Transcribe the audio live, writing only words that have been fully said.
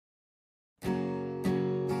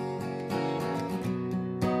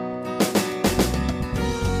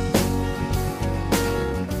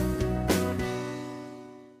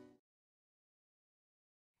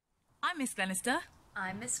I'm Miss Glenister.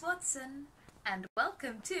 I'm Miss Watson, and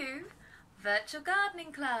welcome to Virtual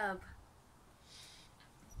Gardening Club.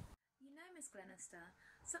 You know, Miss Glenister,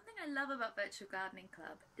 something I love about Virtual Gardening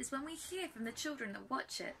Club is when we hear from the children that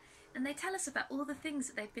watch it, and they tell us about all the things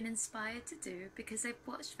that they've been inspired to do because they've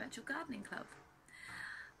watched Virtual Gardening Club.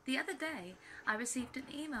 The other day, I received an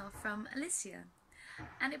email from Alicia,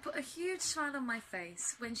 and it put a huge smile on my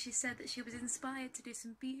face when she said that she was inspired to do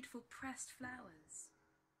some beautiful pressed flowers.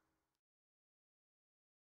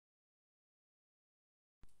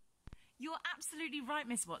 You're absolutely right,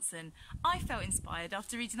 Miss Watson. I felt inspired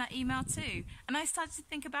after reading that email too, and I started to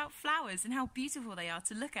think about flowers and how beautiful they are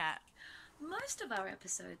to look at. Most of our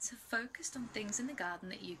episodes have focused on things in the garden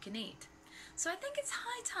that you can eat. So I think it's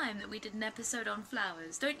high time that we did an episode on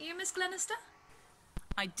flowers, don't you, Miss Glenister?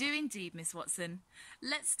 I do indeed, Miss Watson.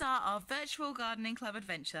 Let's start our Virtual Gardening Club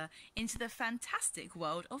adventure into the fantastic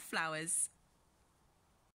world of flowers.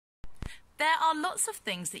 There are lots of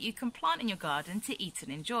things that you can plant in your garden to eat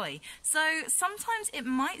and enjoy. So sometimes it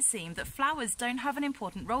might seem that flowers don't have an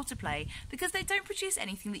important role to play because they don't produce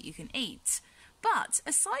anything that you can eat. But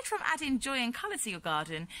aside from adding joy and colour to your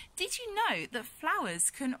garden, did you know that flowers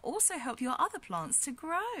can also help your other plants to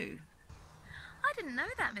grow? I didn't know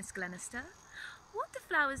that, Miss Glenister. What do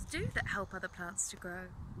flowers do that help other plants to grow?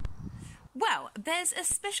 Well, there's a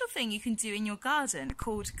special thing you can do in your garden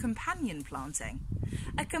called companion planting.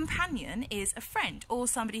 A companion is a friend or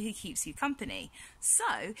somebody who keeps you company.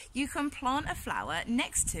 So you can plant a flower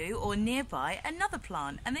next to or nearby another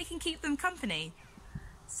plant and they can keep them company.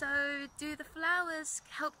 So do the flowers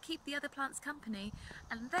help keep the other plants company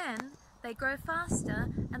and then they grow faster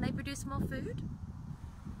and they produce more food?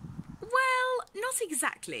 Well, not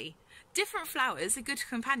exactly. Different flowers are good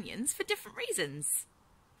companions for different reasons.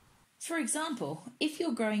 For example, if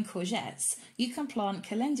you're growing courgettes, you can plant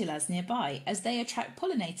calendulas nearby as they attract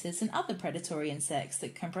pollinators and other predatory insects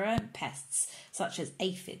that can prevent pests such as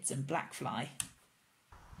aphids and blackfly.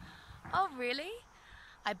 Oh, really?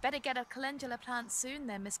 I better get a calendula plant soon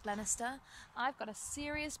then, Miss Glenister. I've got a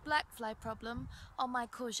serious blackfly problem on my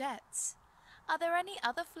courgettes. Are there any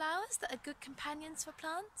other flowers that are good companions for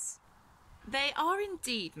plants? They are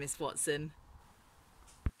indeed, Miss Watson.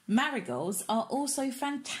 Marigolds are also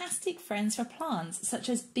fantastic friends for plants such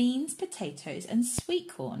as beans, potatoes and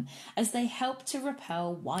sweet corn as they help to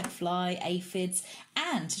repel whitefly, aphids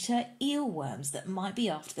and to deter eelworms that might be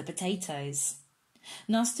after the potatoes.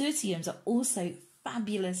 Nasturtiums are also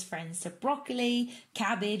fabulous friends to broccoli,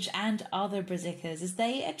 cabbage and other brassicas as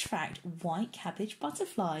they attract white cabbage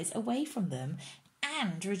butterflies away from them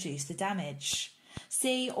and reduce the damage.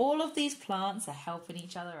 See, all of these plants are helping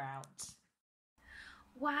each other out.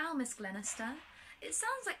 Wow, Miss Glenister. It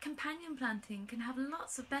sounds like companion planting can have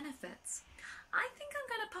lots of benefits. I think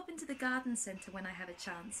I'm going to pop into the garden centre when I have a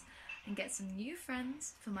chance and get some new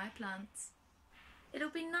friends for my plants.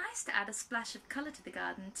 It'll be nice to add a splash of colour to the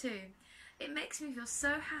garden too. It makes me feel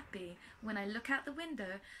so happy when I look out the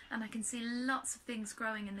window and I can see lots of things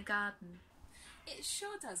growing in the garden. It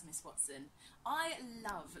sure does, Miss Watson. I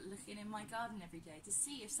love looking in my garden every day to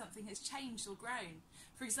see if something has changed or grown.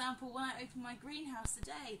 For example, when I opened my greenhouse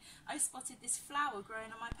today, I spotted this flower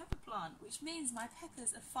growing on my pepper plant, which means my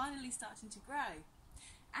peppers are finally starting to grow.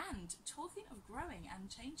 And talking of growing and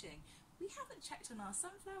changing, we haven't checked on our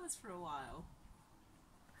sunflowers for a while.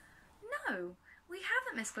 No, we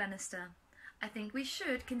haven't, Miss Glenister. I think we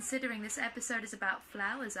should, considering this episode is about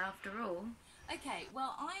flowers after all. Okay,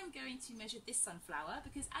 well I am going to measure this sunflower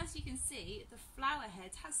because as you can see the flower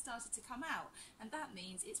head has started to come out and that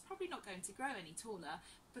means it's probably not going to grow any taller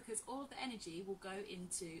because all of the energy will go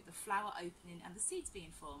into the flower opening and the seeds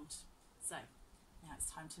being formed. So now it's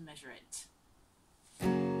time to measure it.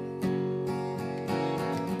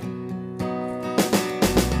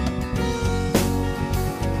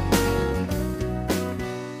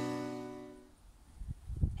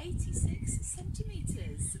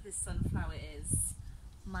 This sunflower is.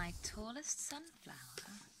 My tallest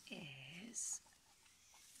sunflower is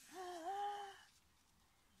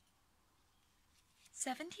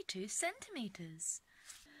 72 centimetres.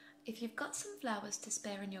 If you've got some flowers to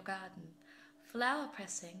spare in your garden, flower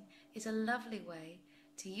pressing is a lovely way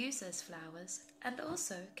to use those flowers and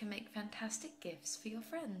also can make fantastic gifts for your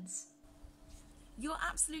friends. You're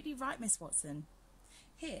absolutely right, Miss Watson.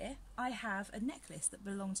 Here I have a necklace that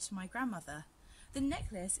belonged to my grandmother. The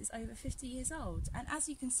necklace is over 50 years old and as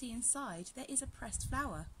you can see inside there is a pressed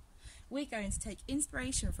flower. We're going to take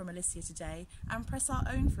inspiration from Alicia today and press our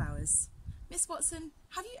own flowers. Miss Watson,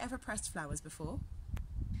 have you ever pressed flowers before?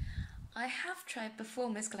 I have tried before,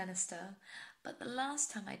 Miss Glenister, but the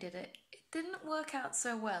last time I did it, it didn't work out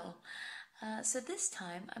so well. So this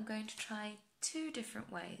time I'm going to try 2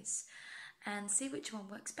 different ways and see which one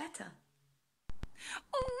works better.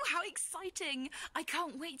 Oh, how exciting! I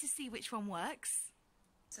can't wait to see which one works.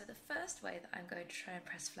 So the first way that I'm going to try and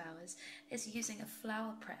press flowers is using a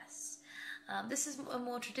flower press. This is a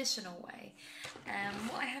more traditional way.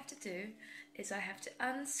 What I have to do is I have to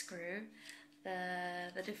unscrew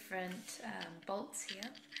the different bolts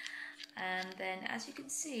here, and then as you can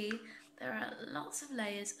see there are lots of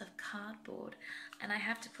layers of cardboard, and I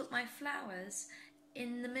have to put my flowers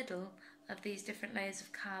in the middle of these different layers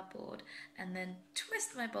of cardboard and then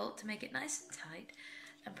twist my bolt to make it nice and tight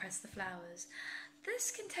and press the flowers.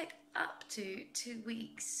 This can take up to 2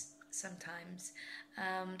 weeks sometimes,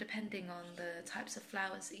 depending on the types of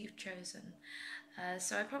flowers that you've chosen.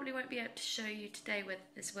 So I probably won't be able to show you today whether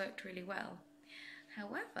this worked really well.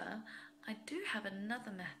 However, I do have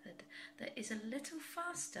another method that is a little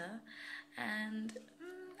faster and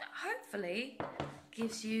hopefully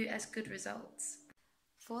gives you as good results.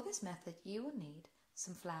 For this method you will need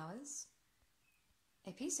some flowers,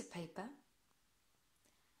 a piece of paper,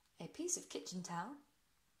 a piece of kitchen towel,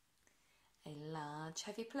 a large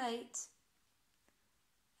heavy plate,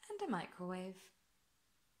 and a microwave.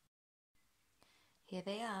 Here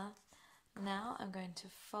they are. Now I'm going to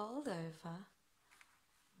fold over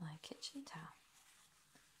my kitchen towel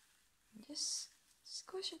and just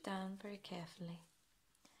squish it down very carefully.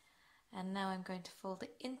 And now I'm going to fold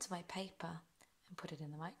it into my paper and put it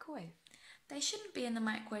in the microwave. They shouldn't be in the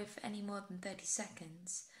microwave for any more than 30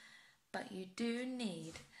 seconds, but you do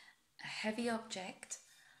need a heavy object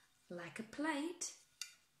like a plate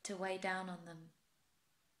to weigh down on them.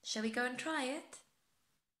 Shall we go and try it?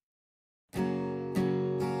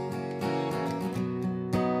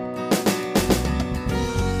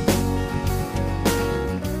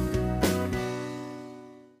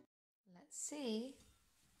 Let's see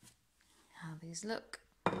how these look.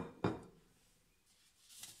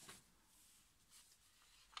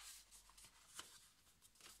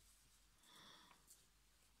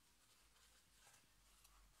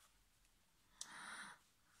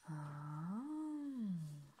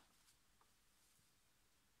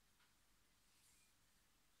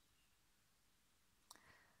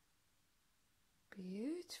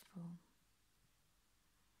 Beautiful.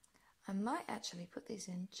 I might actually put these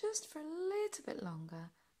in just for a little bit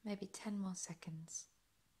longer, maybe 10 more seconds.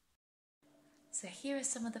 So here are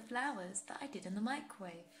some of the flowers that I did in the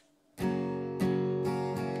microwave.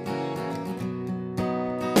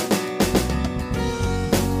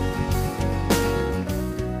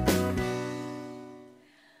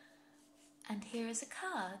 And here is a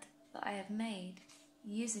card that I have made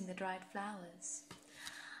using the dried flowers.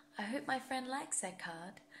 I hope my friend likes their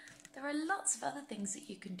card. There are lots of other things that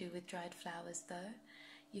you can do with dried flowers though.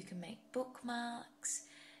 You can make bookmarks,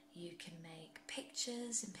 you can make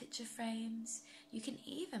pictures in picture frames, you can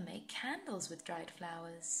even make candles with dried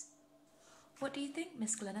flowers. What do you think,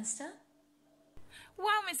 Miss Glenister?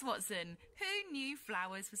 Wow, Miss Watson, who knew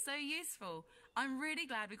flowers were so useful? I'm really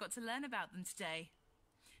glad we got to learn about them today.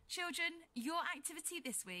 Children, your activity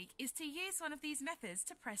this week is to use one of these methods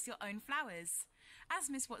to press your own flowers. As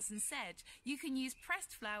Miss Watson said, you can use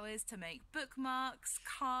pressed flowers to make bookmarks,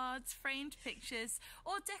 cards, framed pictures,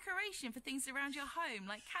 or decoration for things around your home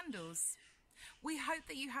like candles. We hope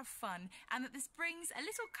that you have fun and that this brings a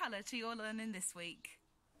little colour to your learning this week.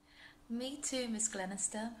 Me too, Miss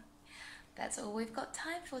Glenister. That's all we've got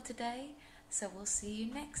time for today, so we'll see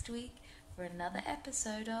you next week for another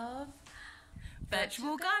episode of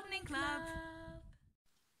Virtual Gardening Club.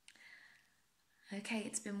 Okay,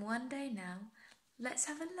 it's been one day now. Let's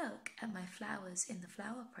have a look at my flowers in the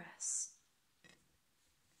flower press.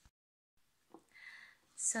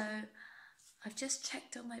 So, I've just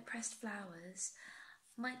checked on my pressed flowers.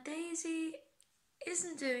 My daisy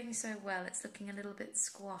isn't doing so well. It's looking a little bit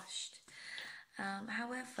squashed.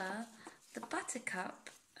 However, the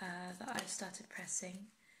buttercup that I've started pressing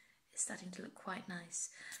is starting to look quite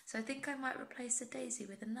nice. So I think I might replace the daisy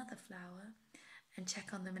with another flower and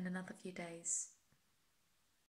check on them in another few days.